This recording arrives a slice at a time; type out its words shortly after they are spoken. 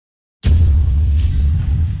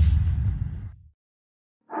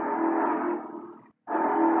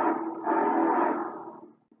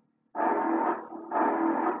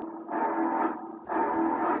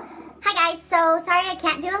I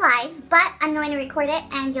can't do a live, but I'm going to record it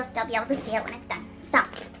and you'll still be able to see it when it's done. So,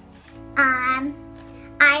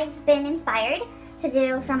 I've been inspired to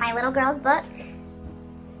do from my little girl's book,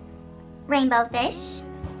 Rainbow Fish.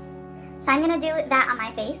 So I'm going to do that on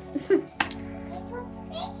my face.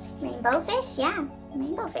 Rainbow fish? Yeah,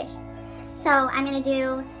 rainbow fish. So I'm going to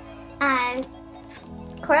do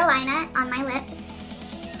Coral-lina on my lips.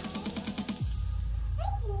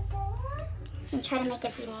 And try to make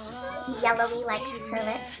it yellowy like her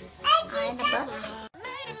lips are in the book.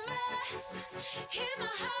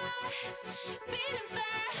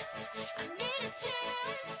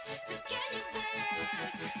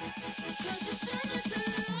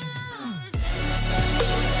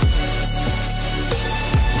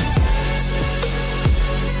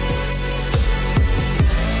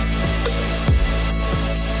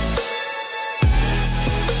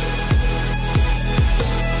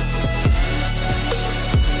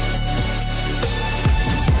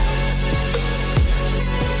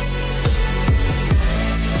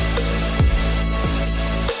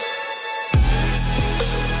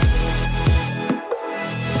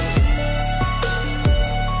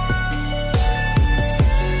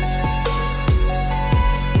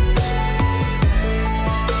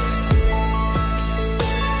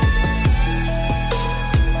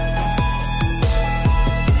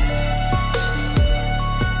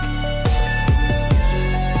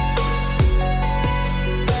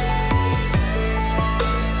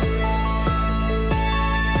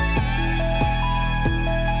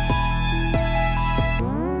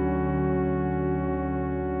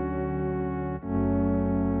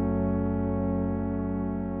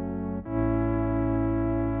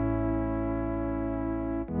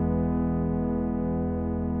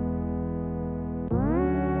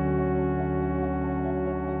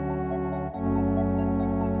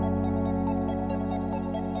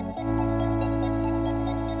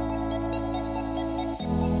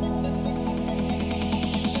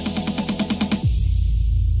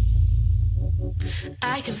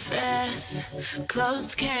 I confess,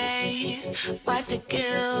 closed case, wipe the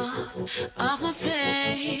guilt off my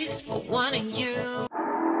face, but wanting you.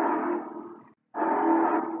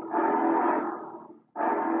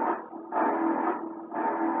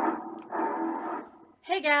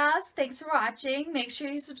 Hey gals, thanks for watching. Make sure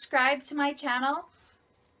you subscribe to my channel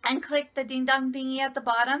and click the ding dong thingy at the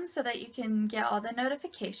bottom so that you can get all the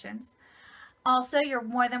notifications. Also, you're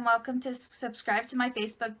more than welcome to subscribe to my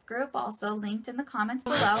Facebook group, also linked in the comments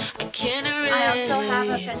below. I also have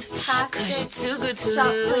a fantastic shop, click, and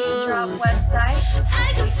drop website.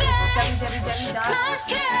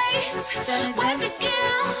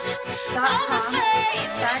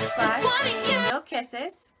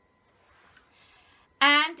 www.senegensdom.com/real-kisses.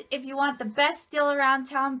 And if you want the best deal around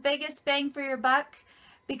town, biggest bang for your buck,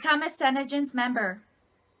 become a Senegens member.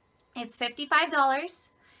 It's $55.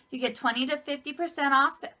 You get 20 to 50%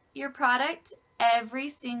 off your product every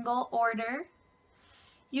single order.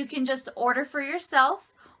 You can just order for yourself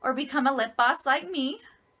or become a lip boss like me.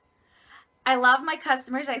 I love my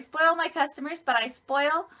customers. I spoil my customers, but I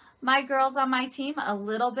spoil my girls on my team a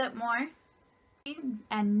little bit more.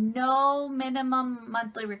 And no minimum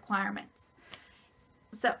monthly requirements.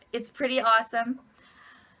 So it's pretty awesome.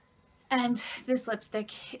 And this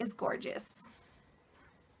lipstick is gorgeous.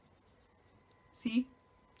 See?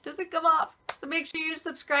 Doesn't come off. So make sure you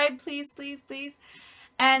subscribe, please, please, please.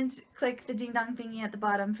 And click the ding dong thingy at the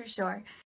bottom for sure.